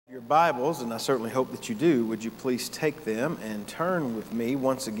your Bibles, and I certainly hope that you do, would you please take them and turn with me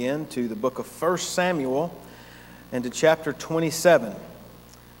once again to the book of 1 Samuel and to chapter 27.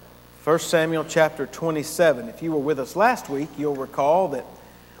 1 Samuel chapter 27. If you were with us last week, you'll recall that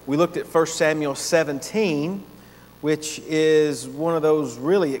we looked at 1 Samuel 17, which is one of those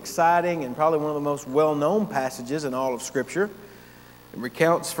really exciting and probably one of the most well-known passages in all of Scripture. It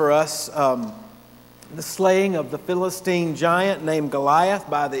recounts for us the slaying of the Philistine giant named Goliath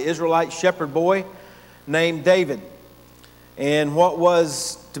by the Israelite shepherd boy named David, and what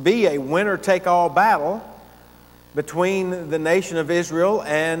was to be a winner-take-all battle between the nation of Israel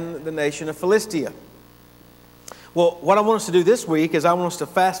and the nation of Philistia. Well, what I want us to do this week is I want us to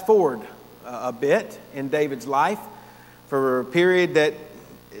fast forward a bit in David's life for a period that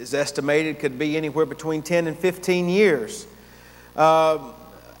is estimated could be anywhere between 10 and 15 years.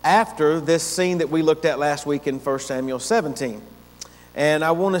 After this scene that we looked at last week in 1 Samuel 17. And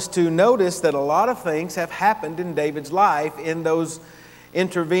I want us to notice that a lot of things have happened in David's life in those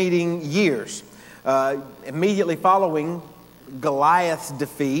intervening years. Immediately following Goliath's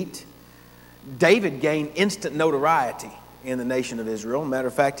defeat, David gained instant notoriety in the nation of Israel. Matter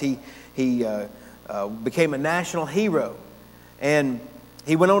of fact, he became a national hero. And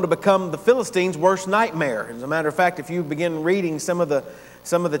he went on to become the Philistines' worst nightmare. As a matter of fact, if you begin reading some of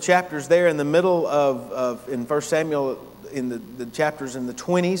the chapters there in the middle in 1 Samuel, in the chapters in the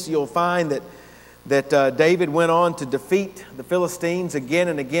 20s, you'll find that David went on to defeat the Philistines again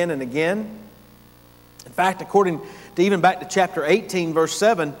and again and again. In fact, according to even back to chapter 18, verse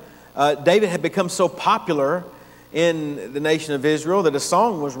 7, David had become so popular in the nation of Israel that a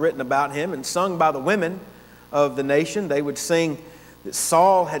song was written about him and sung by the women of the nation. They would sing that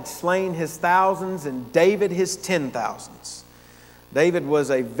Saul had slain his thousands and David his 10,000s. David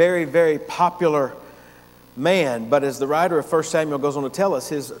was a very, very popular man, but as the writer of 1 Samuel goes on to tell us,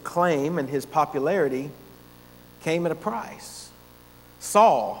 his acclaim and his popularity came at a price.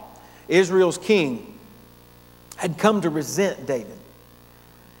 Saul, Israel's king, had come to resent David.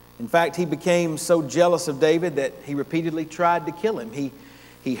 In fact, he became so jealous of David that he repeatedly tried to kill him.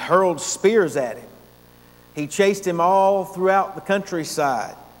 He hurled spears at him. He chased him all throughout the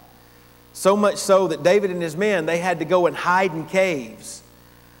countryside. So much so that David and his men, they had to go and hide in caves.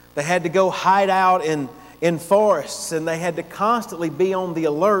 They had to go hide out in forests, and they had to constantly be on the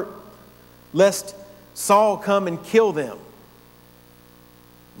alert lest Saul come and kill them.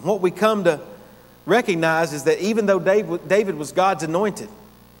 What we come to recognize is that even though David was God's anointed,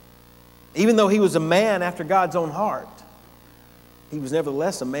 even though he was a man after God's own heart, he was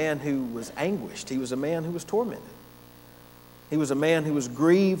nevertheless a man who was anguished. He was a man who was tormented. He was a man who was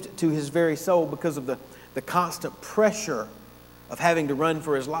grieved to his very soul because of the constant pressure of having to run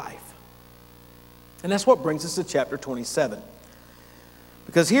for his life. And that's what brings us to chapter 27.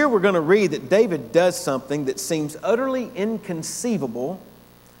 Because here we're going to read that David does something that seems utterly inconceivable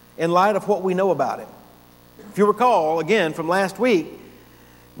in light of what we know about him. If you recall, again, from last week,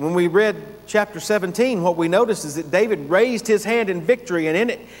 when we read chapter 17, what we notice is that David raised his hand in victory, and in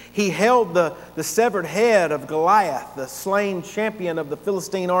it he held the severed head of Goliath, the slain champion of the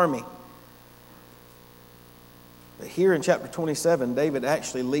Philistine army. But here in chapter 27, David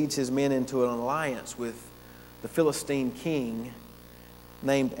actually leads his men into an alliance with the Philistine king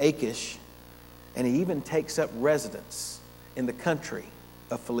named Achish, and he even takes up residence in the country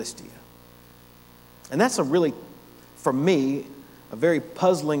of Philistia. And that's for me, a very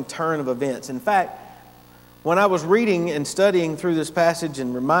puzzling turn of events. In fact, when I was reading and studying through this passage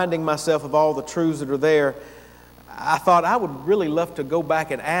and reminding myself of all the truths that are there, I thought I would really love to go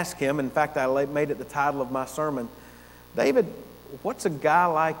back and ask him. In fact, I made it the title of my sermon, David, what's a guy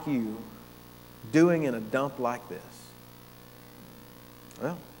like you doing in a dump like this?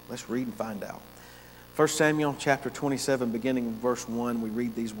 Well, let's read and find out. 1 Samuel chapter 27, beginning in verse 1, we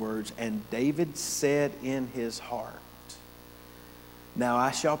read these words, "And David said in his heart, Now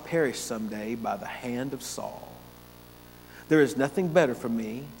I shall perish someday by the hand of Saul. There is nothing better for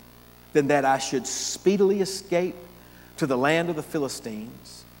me than that I should speedily escape to the land of the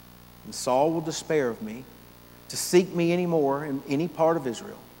Philistines, and Saul will despair of me to seek me any more in any part of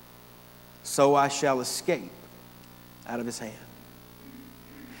Israel. So I shall escape out of his hand."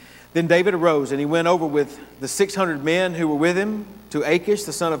 Then David arose, and he went over with the 600 men who were with him to Achish,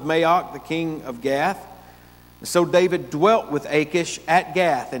 the son of Maoch, the king of Gath. And so David dwelt with Achish at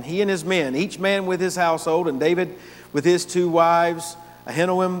Gath, and he and his men, each man with his household, and David with his 2 wives,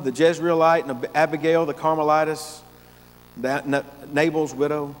 Ahinoam the Jezreelite, and Abigail the Carmelitess, Nabal's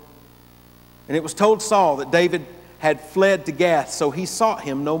widow. And it was told Saul that David had fled to Gath, so he sought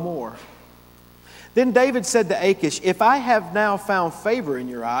him no more. Then David said to Achish, "If I have now found favor in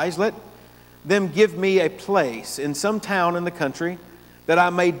your eyes, let them give me a place in some town in the country, that I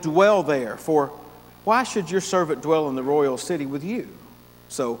may dwell there. For why should your servant dwell in the royal city with you?"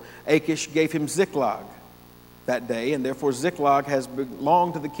 So Achish gave him Ziklag that day, and therefore Ziklag has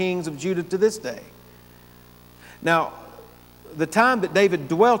belonged to the kings of Judah to this day. Now, the time that David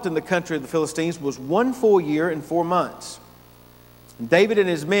dwelt in the country of the Philistines was 1 full year and 4 months. And David and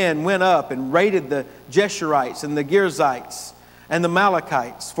his men went up and raided the Jeshurites and the Girzites and the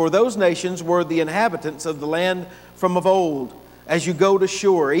Malachites, for those nations were the inhabitants of the land from of old, as you go to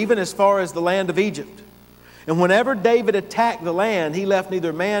Shur, even as far as the land of Egypt. And whenever David attacked the land, he left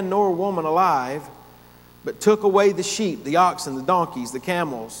neither man nor woman alive, but took away the sheep, the oxen, the donkeys, the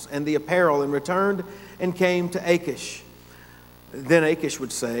camels, and the apparel, and returned and came to Achish. Then Achish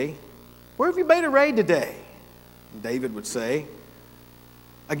would say, "Where have you made a raid today?" And David would say,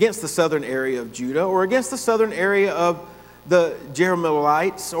 "Against the southern area of Judah, or against the southern area of the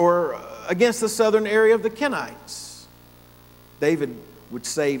Jerahmeelites, or against the southern area of the Kenites." David would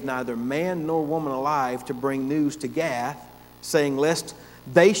save neither man nor woman alive to bring news to Gath, saying, "Lest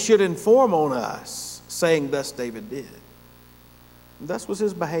they should inform on us," saying, "Thus David did." And thus was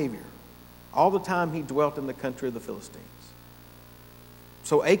his behavior all the time he dwelt in the country of the Philistines.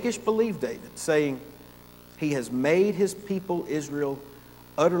 So Achish believed David, saying, "He has made his people Israel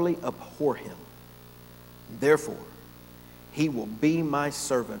utterly abhor him. Therefore, he will be my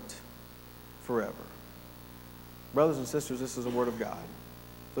servant forever." Brothers and sisters, this is the word of God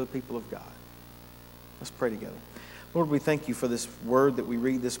for the people of God. Let's pray together. Lord, we thank you for this word that we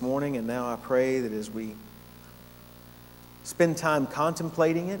read this morning, and now I pray that as we spend time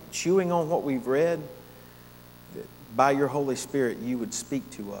contemplating it, chewing on what we've read, that by your Holy Spirit you would speak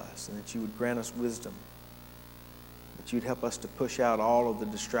to us, and that you would grant us wisdom, that you'd help us to push out all of the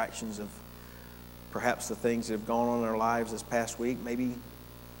distractions of perhaps the things that have gone on in our lives this past week, maybe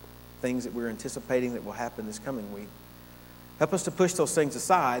things that we're anticipating that will happen this coming week. Help us to push those things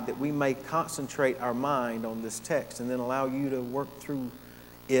aside, that we may concentrate our mind on this text and then allow you to work through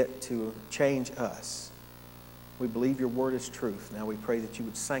it to change us. We believe your word is truth. Now we pray that you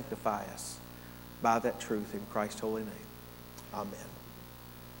would sanctify us by that truth in Christ's holy name. Amen.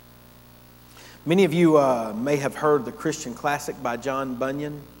 Many of you may have heard the Christian classic by John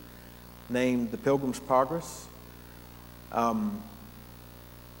Bunyan named The Pilgrim's Progress.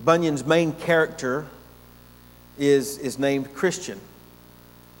 Bunyan's main character is named Christian.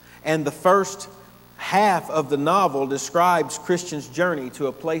 And the first half of the novel describes Christian's journey to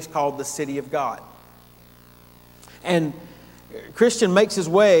a place called the City of God. And Christian makes his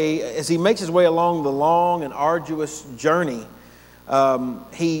way, as he makes his way along the long and arduous journey,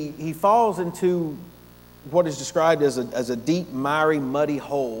 he falls into what is described as a deep, miry, muddy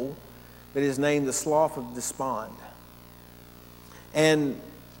hole that is named the Slough of Despond. And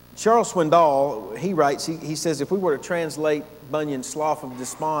Charles Swindoll, he writes, he says, if we were to translate Bunyan's Slough of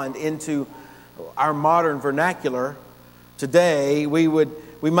Despond into our modern vernacular today, we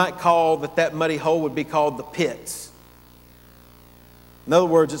might call that muddy hole would be called the pits. In other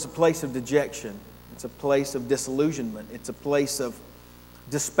words, it's a place of dejection. It's a place of disillusionment. It's a place of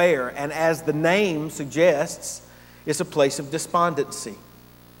despair. And as the name suggests, it's a place of despondency.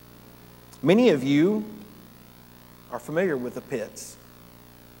 Many of you are familiar with the pits.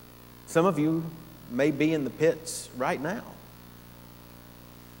 Some of you may be in the pits right now.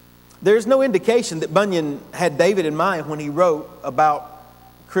 There's no indication that Bunyan had David in mind when he wrote about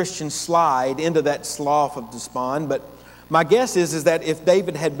Christian's slide into that slough of despond, but my guess is that if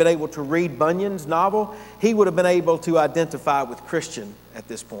David had been able to read Bunyan's novel, he would have been able to identify with Christian at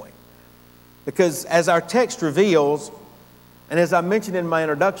this point. Because as our text reveals, and as I mentioned in my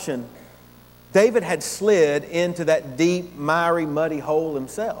introduction, David had slid into that deep, miry, muddy hole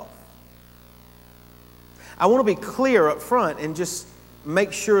himself. I want to be clear up front and just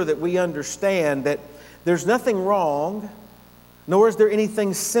make sure that we understand that there's nothing wrong, nor is there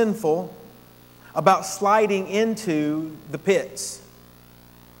anything sinful about sliding into the pits.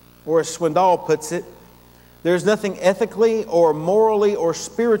 Or as Swindoll puts it, there's nothing ethically or morally or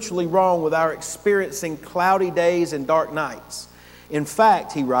spiritually wrong with our experiencing cloudy days and dark nights. In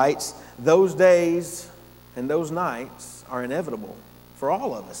fact, he writes, those days and those nights are inevitable for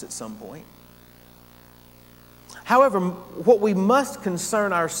all of us at some point. However, what we must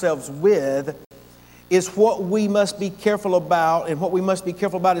concern ourselves with is what we must be careful about, and what we must be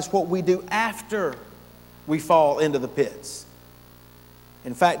careful about is what we do after we fall into the pits.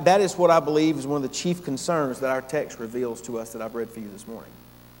 In fact, that is what I believe is one of the chief concerns that our text reveals to us that I've read for you this morning.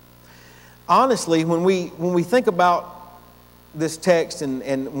 Honestly, when we think about this text and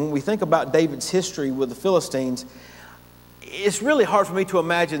when we think about David's history with the Philistines, it's really hard for me to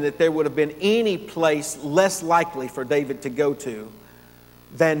imagine that there would have been any place less likely for David to go to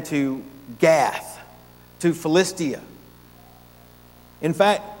than to Gath, to Philistia. In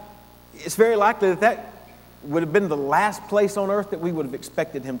fact, it's very likely that that would have been the last place on earth that we would have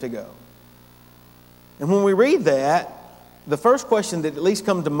expected him to go. And when we read that, the first question that at least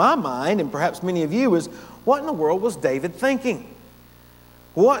comes to my mind, and perhaps many of you, is what in the world was David thinking?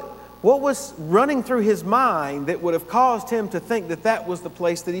 What was running through his mind that would have caused him to think that that was the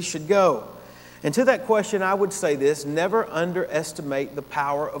place that he should go? And to that question, I would say this: never underestimate the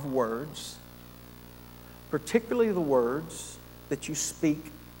power of words, particularly the words that you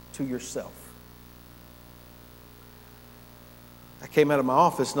speak to yourself. I came out of my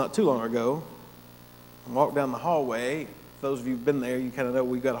office not too long ago and walked down the hallway. Those of you who've been there, you kind of know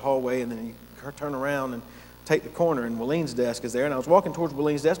we've got a hallway, and then you turn around and take the corner, and Wileen's desk is there. And I was walking towards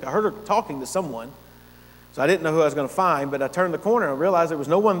Wileen's desk. I heard her talking to someone, so I didn't know who I was going to find, but I turned the corner and I realized there was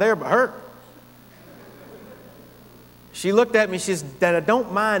no one there but her. She looked at me, she said, "Dad,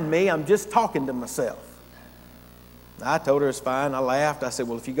 don't mind me, I'm just talking to myself." I told her it's fine. I laughed. I said,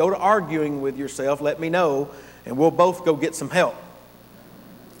 "Well, if you go to arguing with yourself, let me know, and we'll both go get some help."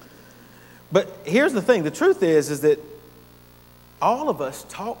 But here's the thing. The truth is that all of us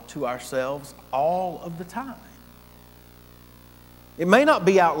talk to ourselves all of the time. It may not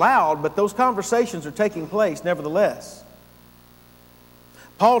be out loud, but those conversations are taking place nevertheless.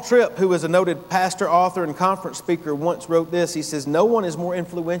 Paul Tripp, who is a noted pastor, author, and conference speaker, once wrote this. He says, "No one is more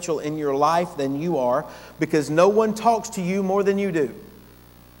influential in your life than you are, because no one talks to you more than you do."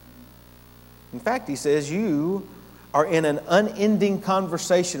 In fact, he says, you are in an unending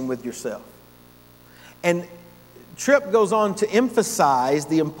conversation with yourself. And Tripp goes on to emphasize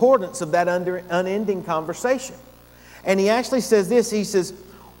the importance of that unending conversation. And he actually says this. He says,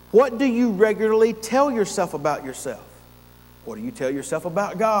 "What do you regularly tell yourself about yourself? What do you tell yourself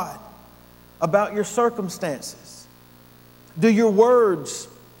about God? About your circumstances? Do your words,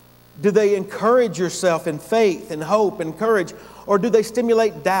 do they encourage yourself in faith and hope and courage? Or do they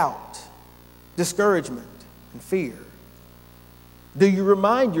stimulate doubt, discouragement, and fear? Do you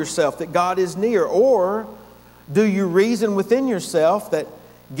remind yourself that God is near? Or do you reason within yourself that,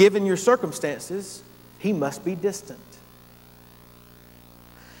 given your circumstances, He must be distant?"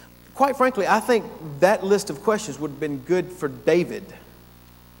 Quite frankly, I think that list of questions would have been good for David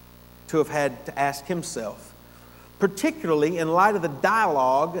to have had to ask himself, particularly in light of the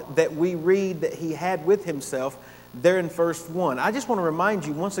dialogue that we read that he had with himself there in verse 1. I just want to remind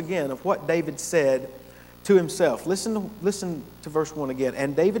you once again of what David said to himself. Listen to verse 1 again.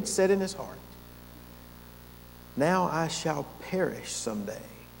 "And David said in his heart, 'Now I shall perish someday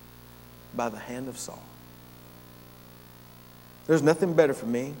by the hand of Saul. There's nothing better for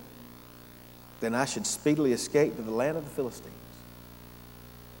me than I should speedily escape to the land of the Philistines.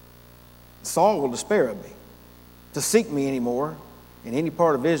 Saul will despair of me, to seek me anymore in any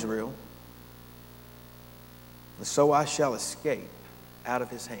part of Israel, and so I shall escape out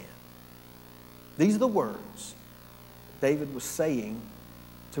of his hand.'" These are the words David was saying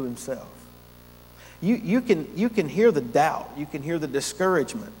to himself. You can hear the doubt. You can hear the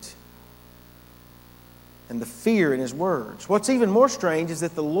discouragement and the fear in his words. What's even more strange is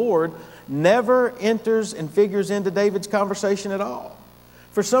that the Lord never enters and figures into David's conversation at all.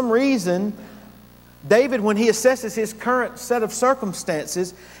 For some reason, David, when he assesses his current set of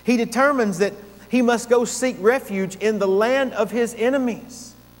circumstances, he determines that he must go seek refuge in the land of his enemies.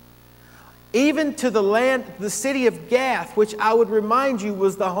 Even to the city of Gath, which I would remind you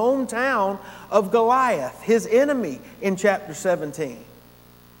was the hometown of Goliath, his enemy, in chapter 17.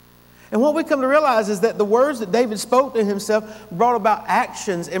 And what we come to realize is that the words that David spoke to himself brought about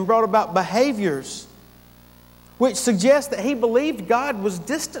actions and brought about behaviors which suggest that he believed God was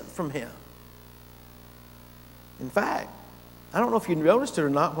distant from him. In fact, I don't know if you noticed it or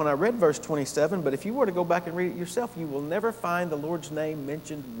not when I read verse 27, but if you were to go back and read it yourself, you will never find the Lord's name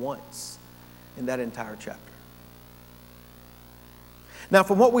mentioned once in that entire chapter. Now,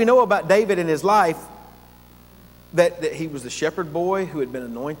 from what we know about David and his life, that he was the shepherd boy who had been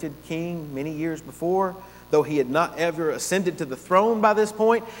anointed king many years before. Though he had not ever ascended to the throne by this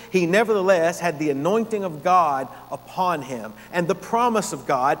point, he nevertheless had the anointing of God upon him and the promise of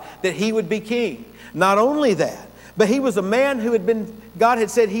God that he would be king. Not only that, but he was a man who God had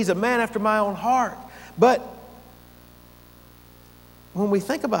said, "He's a man after my own heart." But when we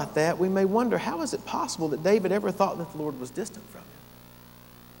think about that, we may wonder, how is it possible that David ever thought that the Lord was distant from him?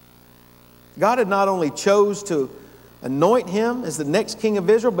 God had not only chose to anoint him as the next king of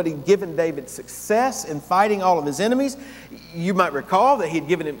Israel, but he'd given David success in fighting all of his enemies. You might recall that he'd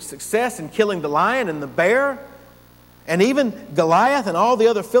given him success in killing the lion and the bear, and even Goliath and all the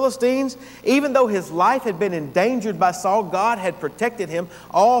other Philistines. Even though his life had been endangered by Saul, God had protected him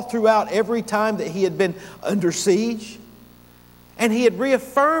all throughout every time that he had been under siege. And he had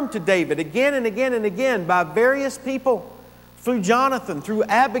reaffirmed to David again and again and again by various people, through Jonathan, through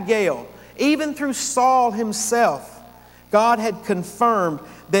Abigail, even through Saul himself. God had confirmed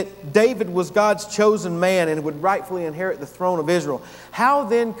that David was God's chosen man and would rightfully inherit the throne of Israel. How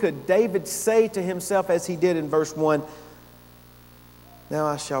then could David say to himself, as he did in verse 1, "Now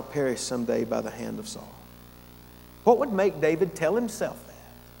I shall perish someday by the hand of Saul"? What would make David tell himself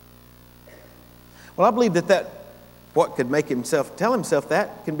that? Well, I believe that what could make himself tell himself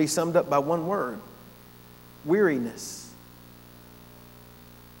that can be summed up by one word: weariness.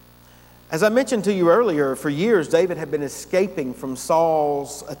 As I mentioned to you earlier, for years David had been escaping from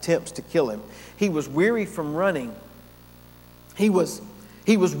Saul's attempts to kill him. He was weary from running. He was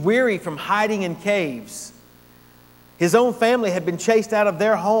weary from hiding in caves. His own family had been chased out of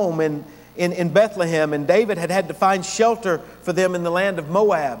their home in Bethlehem, and David had had to find shelter for them in the land of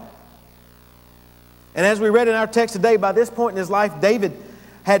Moab. And as we read in our text today, by this point in his life, David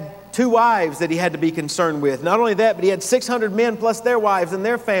had 2 wives that he had to be concerned with. Not only that, but he had 600 men plus their wives and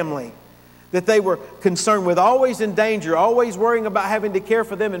their family that they were concerned with, always in danger, always worrying about having to care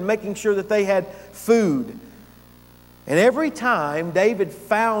for them and making sure that they had food. And every time David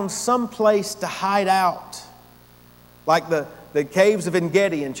found some place to hide out, like the caves of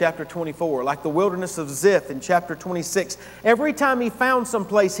En-Gedi in chapter 24, like the wilderness of Ziph in chapter 26. Every time he found some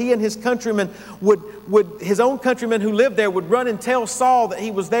place, he and his countrymen his own countrymen who lived there would run and tell Saul that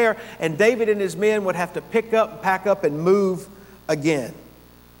he was there, and David and his men would have to pick up, pack up, and move again.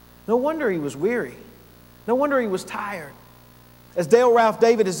 No wonder he was weary. No wonder he was tired. As Dale Ralph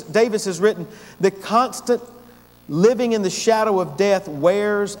Davis has written, the constant living in the shadow of death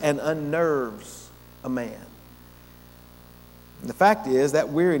wears and unnerves a man. And the fact is that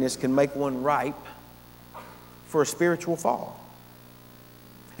weariness can make one ripe for a spiritual fall.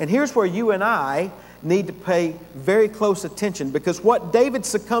 And here's where you and I need to pay very close attention, because what David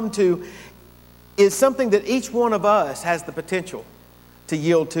succumbed to is something that each one of us has the potential to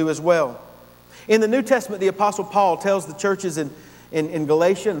yield to as well. In the New Testament, the Apostle Paul tells the churches in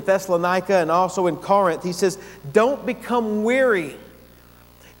Galatia and Thessalonica and also in Corinth, he says, "Don't become weary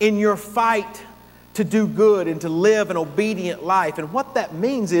in your fight to do good and to live an obedient life." And what that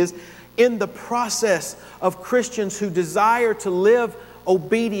means is, in the process of Christians who desire to live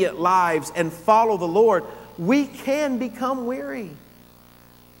obedient lives and follow the Lord, we can become weary.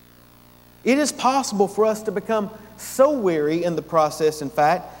 It is possible for us to become so weary in the process, in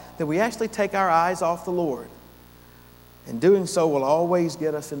fact, that we actually take our eyes off the Lord. And doing so will always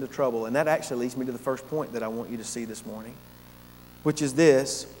get us into trouble. And that actually leads me to the first point that I want you to see this morning, which is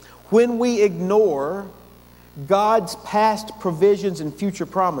this: when we ignore God's past provisions and future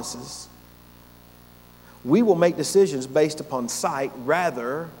promises, we will make decisions based upon sight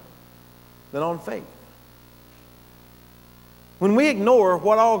rather than on faith. When we ignore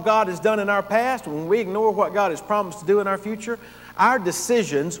what all God has done in our past, when we ignore what God has promised to do in our future, our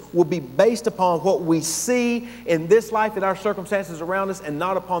decisions will be based upon what we see in this life and our circumstances around us, and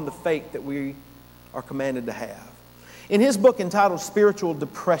not upon the faith that we are commanded to have. In his book entitled Spiritual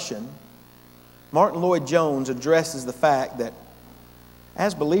Depression, Martin Lloyd-Jones addresses the fact that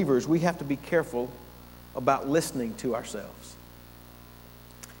as believers, we have to be careful about listening to ourselves.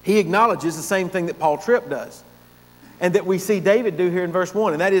 He acknowledges the same thing that Paul Tripp does, and that we see David do here in verse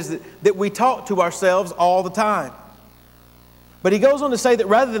 1, and that is that we talk to ourselves all the time. But he goes on to say that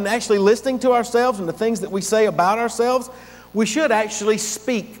rather than actually listening to ourselves and the things that we say about ourselves, we should actually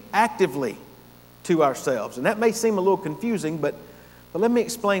speak actively to ourselves. And that may seem a little confusing, but let me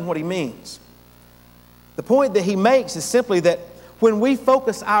explain what he means. The point that he makes is simply that when we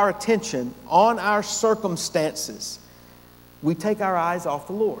focus our attention on our circumstances, we take our eyes off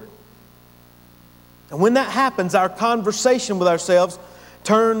the Lord. And when that happens, our conversation with ourselves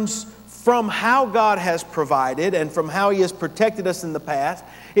turns from how God has provided and from how He has protected us in the past.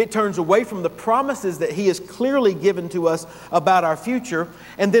 It turns away from the promises that He has clearly given to us about our future.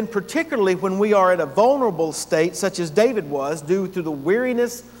 And then particularly when we are at a vulnerable state, such as David was, due to the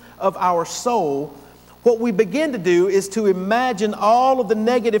weariness of our soul, what we begin to do is to imagine all of the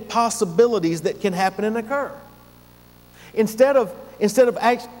negative possibilities that can happen and occur. Instead of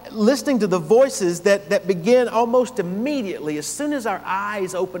listening to the voices that begin almost immediately, as soon as our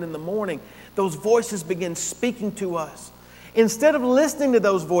eyes open in the morning, those voices begin speaking to us Instead of listening to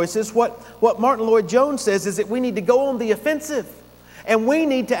those voices, what Martin Lloyd-Jones says is that we need to go on the offensive. And we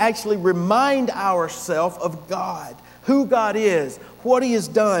need to actually remind ourselves of God, who God is, what He has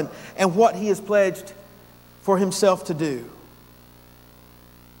done, and what He has pledged for Himself to do.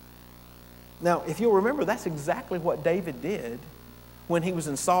 Now, if you'll remember, that's exactly what David did when he was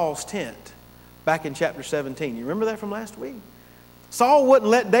in Saul's tent back in chapter 17. You remember that from last week? Saul wouldn't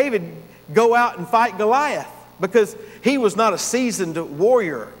let David go out and fight Goliath because he was not a seasoned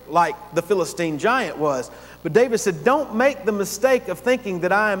warrior like the Philistine giant was. But David said, don't make the mistake of thinking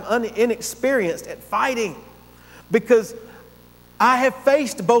that I am inexperienced at fighting, because I have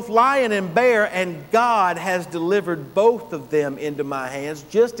faced both lion and bear, and God has delivered both of them into my hands,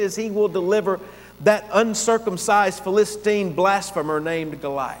 just as He will deliver that uncircumcised Philistine blasphemer named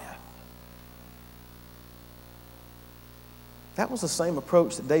Goliath. That was the same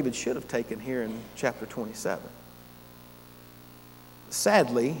approach that David should have taken here in chapter 27.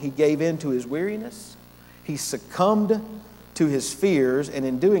 Sadly, he gave in to his weariness. He succumbed to his fears, and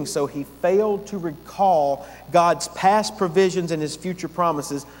in doing so, he failed to recall God's past provisions and His future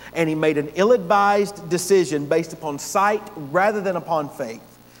promises, and he made an ill-advised decision based upon sight rather than upon faith.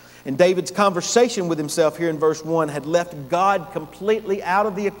 And David's conversation with himself here in verse 1 had left God completely out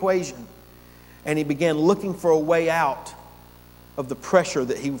of the equation, and he began looking for a way out of the pressure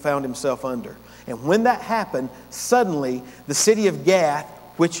that he found himself under. And when that happened, suddenly the city of Gath,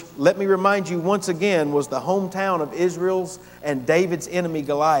 which, let me remind you once again, was the hometown of Israel's and David's enemy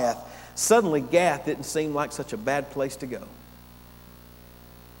Goliath, suddenly Gath didn't seem like such a bad place to go.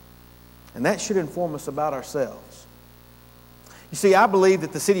 And that should inform us about ourselves. You see, I believe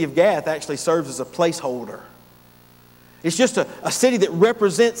that the city of Gath actually serves as a placeholder. It's just a city that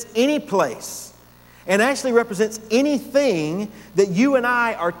represents any place, and actually represents anything that you and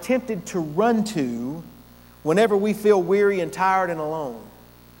I are tempted to run to whenever we feel weary and tired and alone.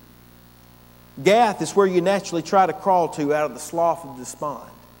 Gath is where you naturally try to crawl to out of the slough of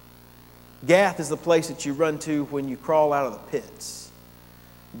despond. Gath is the place that you run to when you crawl out of the pits.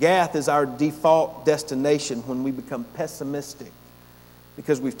 Gath is our default destination when we become pessimistic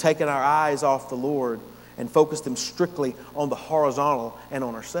because we've taken our eyes off the Lord and focused them strictly on the horizontal and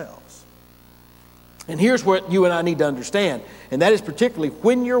on ourselves. And here's what you and I need to understand, and that is particularly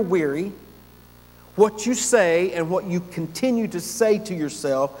when you're weary, what you say and what you continue to say to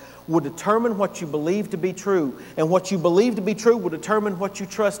yourself will determine what you believe to be true. And what you believe to be true will determine what you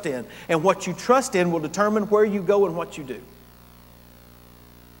trust in. And what you trust in will determine where you go and what you do.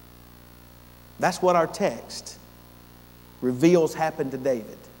 That's what our text reveals happened to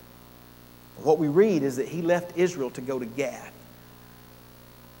David. What we read is that he left Israel to go to Gath,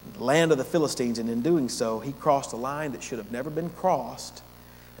 the land of the Philistines, and in doing so, he crossed a line that should have never been crossed.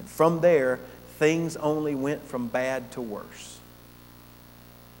 And from there, things only went from bad to worse.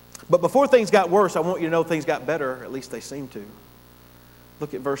 But before things got worse, I want you to know things got better, at least they seem to.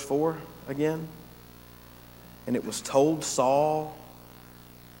 Look at verse 4 again. And it was told Saul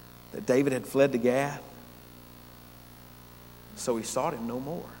that David had fled to Gath, so he sought him no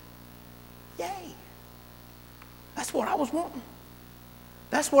more. Yay! That's what I was wanting.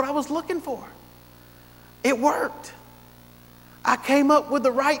 That's what I was looking for. It worked. I came up with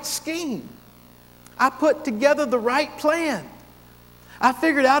the right scheme. I put together the right plan. I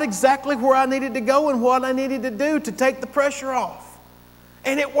figured out exactly where I needed to go and what I needed to do to take the pressure off.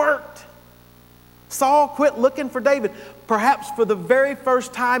 And it worked. Saul quit looking for David. Perhaps for the very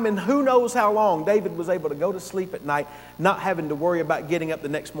first time in who knows how long, David was able to go to sleep at night, not having to worry about getting up the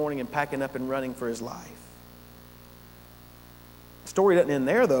next morning and packing up and running for his life. The story doesn't end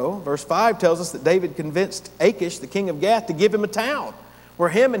there, though. Verse 5 tells us that David convinced Achish, the king of Gath, to give him a town where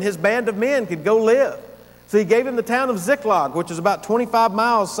him and his band of men could go live. So he gave him the town of Ziklag, which is about 25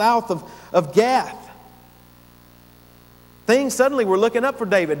 miles south of Gath. Things suddenly were looking up for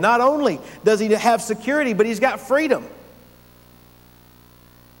David. Not only does he have security, but he's got freedom.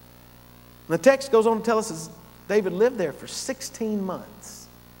 And the text goes on to tell us that David lived there for 16 months.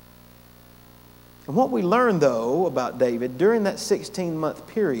 And what we learn, though, about David during that 16-month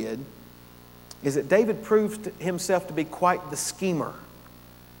period is that David proved himself to be quite the schemer.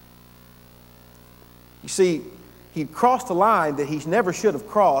 You see, he crossed a line that he never should have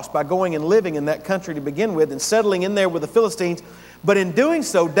crossed by going and living in that country to begin with and settling in there with the Philistines. But in doing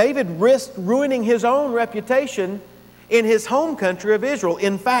so, David risked ruining his own reputation in his home country of Israel.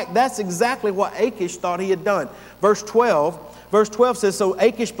 In fact, that's exactly what Achish thought he had done. Verse 12 says, so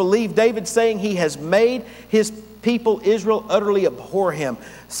Achish believed David, saying he has made his people Israel utterly abhor him.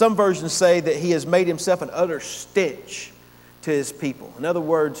 Some versions say that he has made himself an utter stench to his people. In other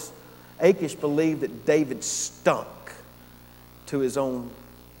words, Achish believed that David stunk to his own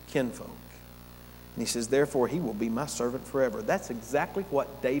kinfolk. And he says, therefore he will be my servant forever. That's exactly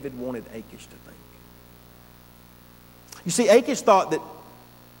what David wanted Achish to think. You see, Achish thought that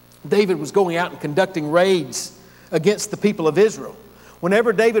David was going out and conducting raids against the people of Israel.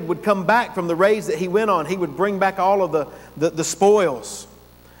 Whenever David would come back from the raids that he went on, he would bring back all of the spoils.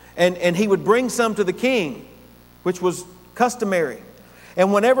 And he would bring some to the king, which was customary.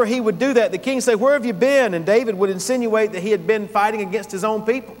 And whenever he would do that, the king would say, where have you been? And David would insinuate that he had been fighting against his own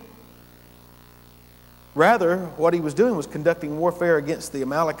people. Rather, what he was doing was conducting warfare against the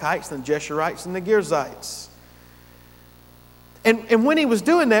Amalekites and the Geshurites and the Girzites. And when he was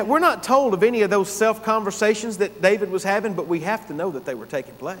doing that, we're not told of any of those self-conversations that David was having, but we have to know that they were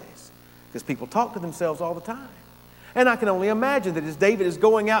taking place because people talk to themselves all the time. And I can only imagine that as David is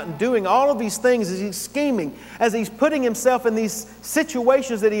going out and doing all of these things, as he's scheming, as he's putting himself in these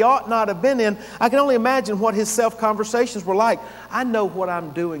situations that he ought not have been in, I can only imagine what his self-conversations were like. I know what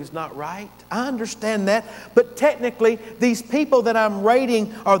I'm doing is not right. I understand that. But technically, these people that I'm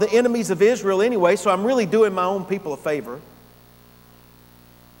raiding are the enemies of Israel anyway, so I'm really doing my own people a favor.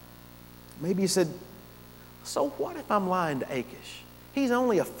 Maybe you said, so what if I'm lying to Achish? He's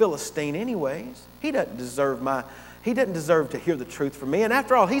only a Philistine anyways. He doesn't deserve to hear the truth from me. And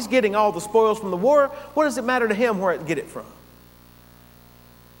after all, he's getting all the spoils from the war. What does it matter to him where I get it from?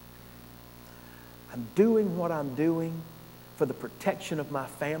 I'm doing what I'm doing for the protection of my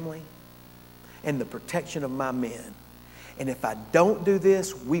family and the protection of my men. And if I don't do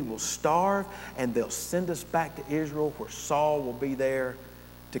this, we will starve and they'll send us back to Israel where Saul will be there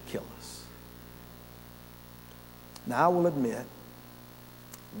to kill us. Now, I will admit,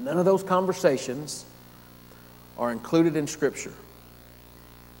 none of those conversations are included in Scripture.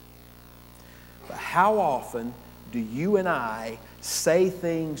 But how often do you and I say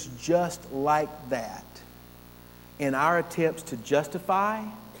things just like that in our attempts to justify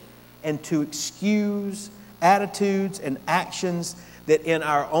and to excuse attitudes and actions that in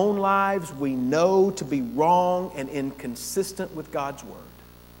our own lives we know to be wrong and inconsistent with God's Word?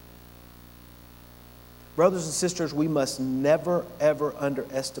 Brothers and sisters, we must never, ever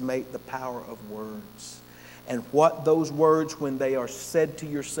underestimate the power of words and what those words, when they are said to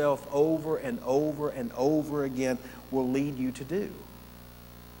yourself over and over and over again, will lead you to do.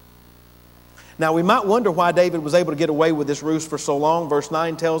 Now, we might wonder why David was able to get away with this ruse for so long. Verse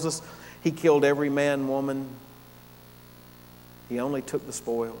 9 tells us he killed every man, woman. He only took the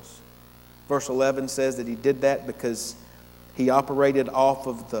spoils. Verse 11 says that he did that because he operated off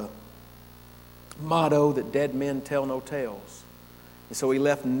of the motto that dead men tell no tales. And so he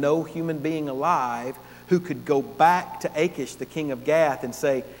left no human being alive who could go back to Achish, the king of Gath, and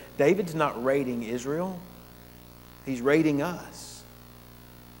say, David's not raiding Israel. He's raiding us.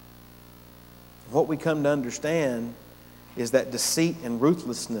 What we come to understand is that deceit and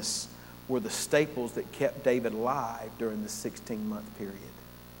ruthlessness were the staples that kept David alive during the 16-month period.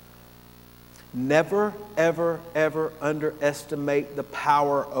 Never, ever, ever underestimate the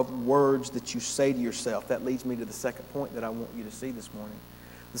power of words that you say to yourself. That leads me to the second point that I want you to see this morning.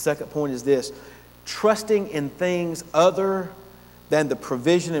 The second point is this: trusting in things other than the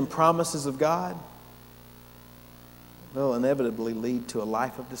provision and promises of God will inevitably lead to a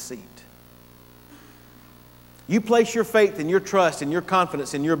life of deceit. You place your faith and your trust and your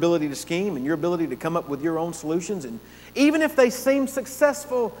confidence in your ability to scheme and your ability to come up with your own solutions, and even if they seem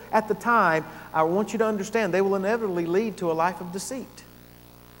successful at the time, I want you to understand they will inevitably lead to a life of deceit.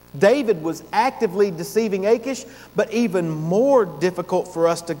 David was actively deceiving Achish, but even more difficult for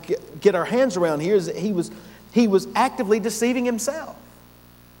us to get our hands around here is that he was actively deceiving himself.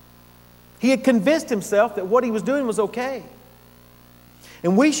 He had convinced himself that what he was doing was okay.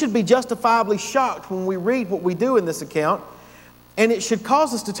 And we should be justifiably shocked when we read what we do in this account, and it should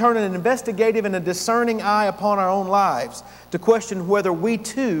cause us to turn an investigative and a discerning eye upon our own lives to question whether we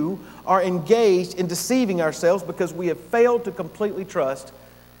too are engaged in deceiving ourselves because we have failed to completely trust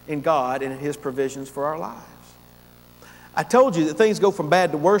in God and in His provisions for our lives. I told you that things go from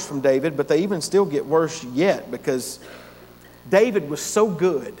bad to worse from David, but they even still get worse yet because David was so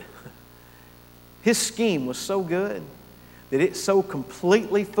good. His scheme was so good that it so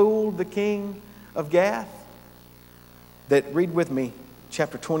completely fooled the king of Gath that, read with me,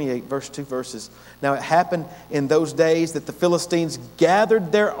 chapter 28, verse 2 verses. Now it happened in those days that the Philistines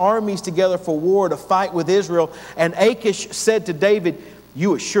gathered their armies together for war to fight with Israel. And Achish said to David,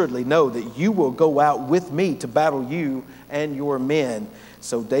 you assuredly know that you will go out with me to battle you and your men.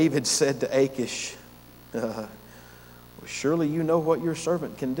 So David said to Achish, well, surely you know what your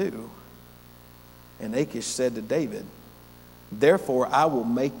servant can do. And Achish said to David, therefore I will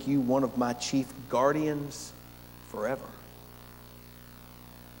make you one of my chief guardians forever.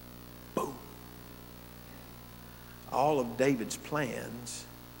 all of David's plans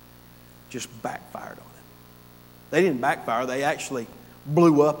just backfired on him. They didn't backfire, they actually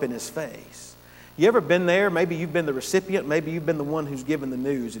blew up in his face. You ever been there? Maybe you've been the recipient, maybe you've been the one who's given the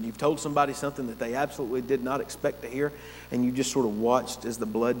news, and you've told somebody something that they absolutely did not expect to hear, and you just sort of watched as the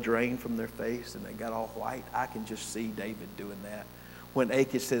blood drained from their face and they got all white. I can just see David doing that. When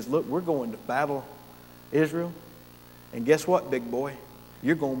Achish says, look, we're going to battle Israel, and guess what, big boy?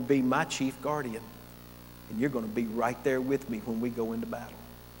 You're going to be my chief guardian, and you're going to be right there with me when we go into battle.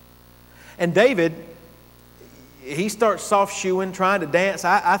 And David, he starts soft shoeing, trying to dance.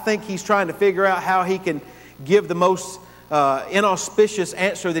 I think he's trying to figure out how he can give the most inauspicious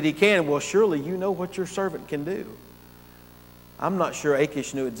answer that he can. Well, surely you know what your servant can do. I'm not sure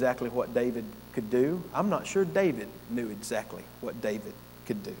Achish knew exactly what David could do. I'm not sure David knew exactly what David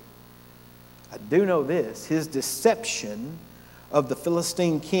could do. I do know this: his deception of the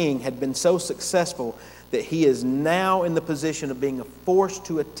Philistine king had been so successful that he is now in the position of being forced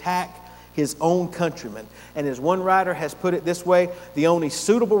to attack his own countrymen. And as one writer has put it this way, the only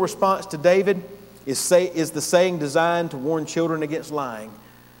suitable response to David is the saying designed to warn children against lying.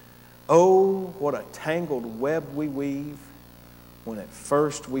 Oh, what a tangled web we weave when at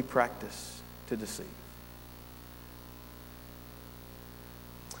first we practice to deceive.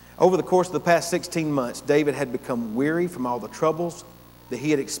 Over the course of the past 16 months, David had become weary from all the troubles that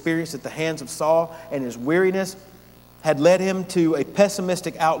he had experienced at the hands of Saul, and his weariness had led him to a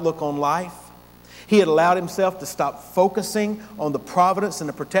pessimistic outlook on life. He had allowed himself to stop focusing on the providence and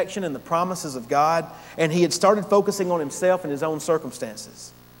the protection and the promises of God, and he had started focusing on himself and his own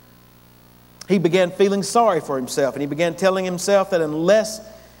circumstances. He began feeling sorry for himself, and he began telling himself that unless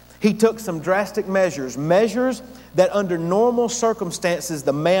he took some drastic measures that under normal circumstances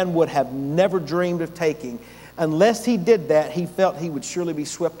the man would have never dreamed of taking, unless he did that, he felt he would surely be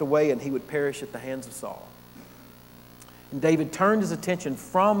swept away and he would perish at the hands of Saul. And David turned his attention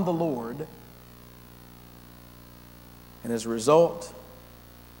from the Lord, and as a result,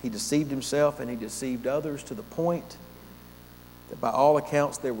 he deceived himself and he deceived others to the point that by all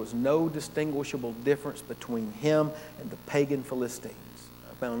accounts there was no distinguishable difference between him and the pagan Philistines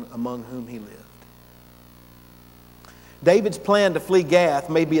among whom he lived. David's plan to flee Gath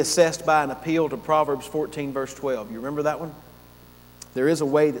may be assessed by an appeal to Proverbs 14, verse 12. You remember that one? There is a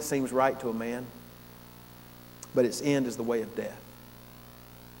way that seems right to a man, but its end is the way of death.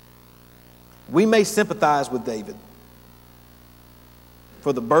 We may sympathize with David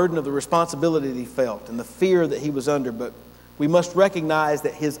for the burden of the responsibility that he felt and the fear that he was under, but we must recognize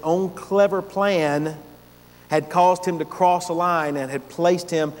that his own clever plan had caused him to cross a line and had placed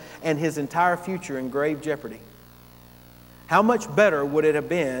him and his entire future in grave jeopardy. How much better would it have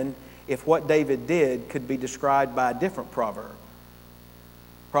been if what David did could be described by a different proverb?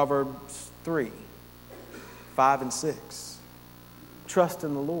 Proverbs 3, 5 and 6. Trust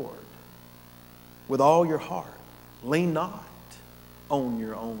in the Lord with all your heart. Lean not on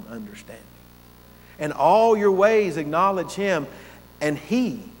your own understanding. In all your ways acknowledge Him, and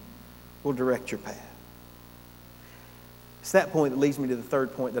He will direct your path. It's that point that leads me to the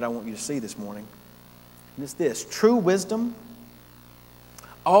third point that I want you to see this morning. And it's this: true wisdom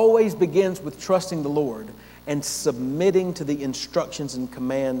always begins with trusting the Lord and submitting to the instructions and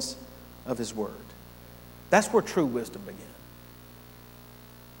commands of His Word. That's where true wisdom begins.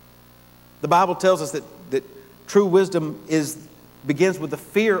 The Bible tells us that true wisdom begins with the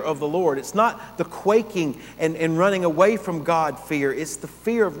fear of the Lord. It's not the quaking and running away from God fear. It's the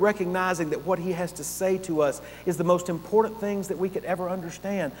fear of recognizing that what He has to say to us is the most important things that we could ever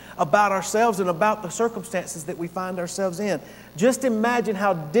understand about ourselves and about the circumstances that we find ourselves in. Just imagine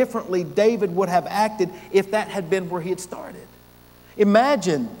how differently David would have acted if that had been where he had started.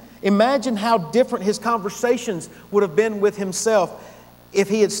 Imagine how different his conversations would have been with himself if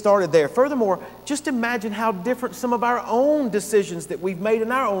he had started there. Furthermore, just imagine how different some of our own decisions that we've made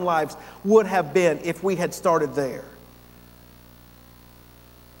in our own lives would have been if we had started there.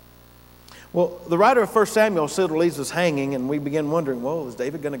 Well, the writer of 1 Samuel still leaves us hanging, and we begin wondering, well, is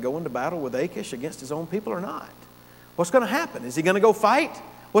David going to go into battle with Achish against his own people or not? What's going to happen? Is he going to go fight?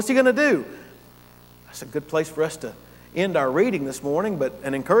 What's he going to do? That's a good place for us to end our reading this morning, but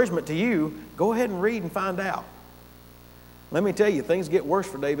an encouragement to you, go ahead and read and find out. Let me tell you, things get worse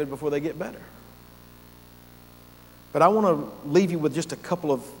for David before they get better. But I want to leave you with just a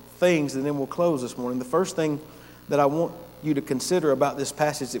couple of things, and then we'll close this morning. The first thing that I want you to consider about this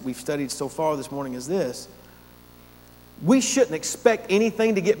passage that we've studied so far this morning is this: we shouldn't expect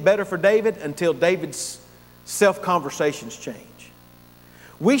anything to get better for David until David's self-conversations change.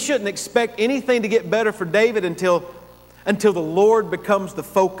 We shouldn't expect anything to get better for David until the Lord becomes the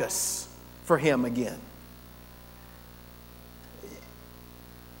focus for him again.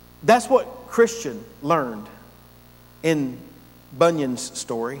 That's what Christian learned in Bunyan's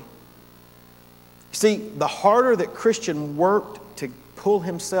story. You see, the harder that Christian worked to pull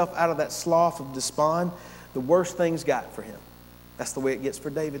himself out of that slough of despond, the worse things got for him. That's the way it gets for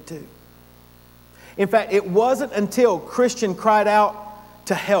David too. In fact, it wasn't until Christian cried out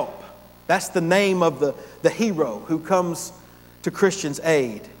to help. That's the name of the hero who comes to Christian's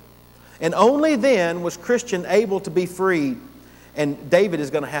aid. And only then was Christian able to be freed. And David is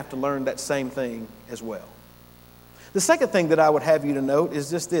going to have to learn that same thing as well. The second thing that I would have you to note is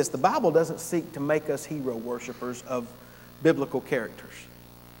just this. The Bible doesn't seek to make us hero worshipers of biblical characters.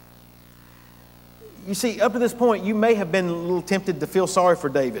 You see, up to this point, you may have been a little tempted to feel sorry for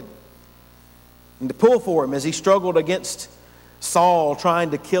David and to pull for him as he struggled against Saul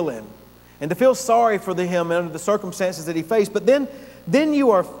trying to kill him, and to feel sorry for him under the circumstances that he faced. But then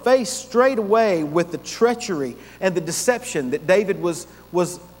you are faced straight away with the treachery and the deception that David was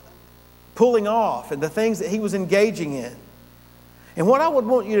pulling off and the things that he was engaging in. And what I would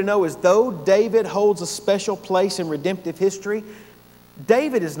want you to know is, though David holds a special place in redemptive history,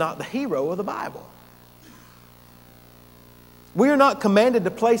 David is not the hero of the Bible. We are not commanded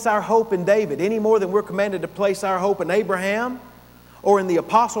to place our hope in David any more than we're commanded to place our hope in Abraham or in the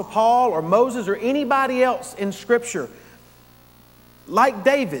Apostle Paul or Moses or anybody else in Scripture. Like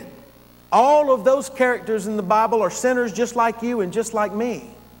David, all of those characters in the Bible are sinners just like you and just like me.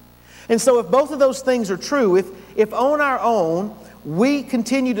 And so if both of those things are true, if on our own we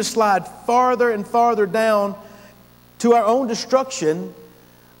continue to slide farther and farther down to our own destruction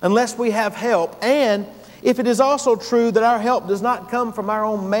unless we have help, and if it is also true that our help does not come from our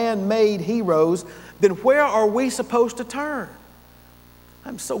own man-made heroes, then where are we supposed to turn?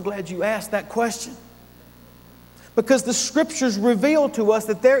 I'm so glad you asked that question. Because the Scriptures reveal to us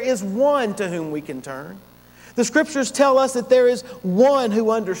that there is one to whom we can turn. The Scriptures tell us that there is one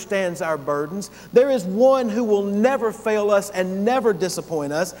who understands our burdens. There is one who will never fail us and never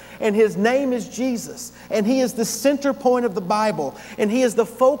disappoint us. And His name is Jesus. And He is the center point of the Bible. And He is the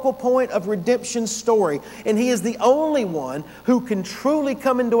focal point of redemption's story. And He is the only one who can truly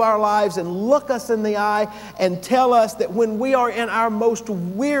come into our lives and look us in the eye and tell us that when we are in our most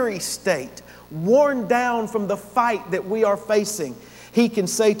weary state, worn down from the fight that we are facing, He can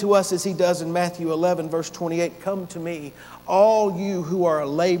say to us, as He does in Matthew 11, verse 28, "Come to me, all you who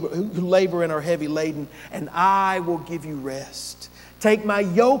labor and are heavy laden, and I will give you rest. Take my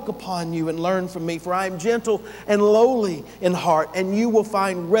yoke upon you and learn from me, for I am gentle and lowly in heart, and you will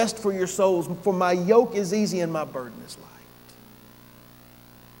find rest for your souls. For my yoke is easy and my burden is light."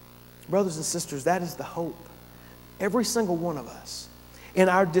 Brothers and sisters, that is the hope every single one of us in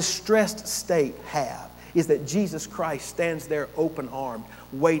our distressed state is that Jesus Christ stands there open-armed,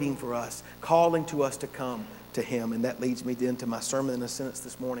 waiting for us, calling to us to come to Him. And that leads me then to my sermon in a sentence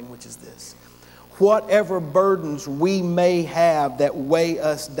this morning, which is this: whatever burdens we may have that weigh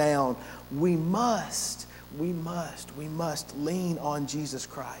us down, we must lean on Jesus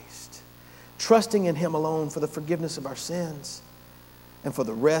Christ, trusting in Him alone for the forgiveness of our sins and for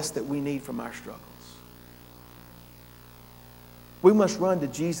the rest that we need from our struggles. We must run to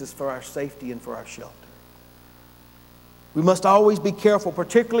Jesus for our safety and for our shelter. We must always be careful,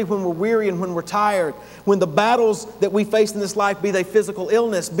 particularly when we're weary and when we're tired, when the battles that we face in this life, be they physical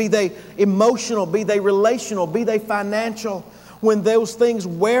illness, be they emotional, be they relational, be they financial, when those things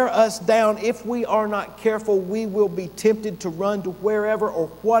wear us down, if we are not careful, we will be tempted to run to wherever or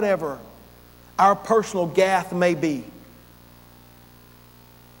whatever our personal gath may be.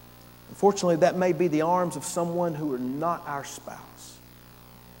 Unfortunately, that may be the arms of someone who are not our spouse.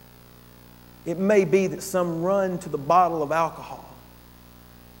 It may be that some run to the bottle of alcohol.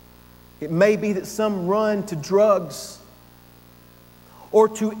 It may be that some run to drugs or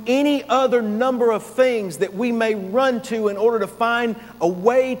to any other number of things that we may run to in order to find a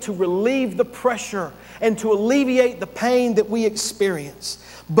way to relieve the pressure and to alleviate the pain that we experience.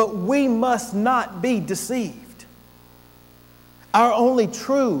 But we must not be deceived. Our only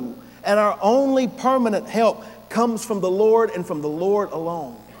true and our only permanent help comes from the Lord and from the Lord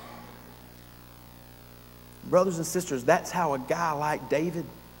alone. Brothers and sisters, that's how a guy like David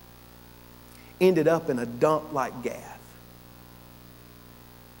ended up in a dump like Gath.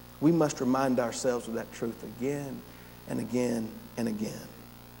 We must remind ourselves of that truth again and again and again.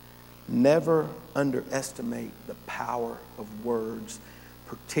 Never underestimate the power of words,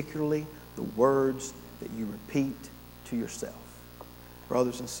 particularly the words that you repeat to yourself.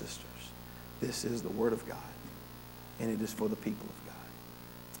 Brothers and sisters, this is the Word of God, and it is for the people of God.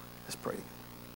 Let's pray together.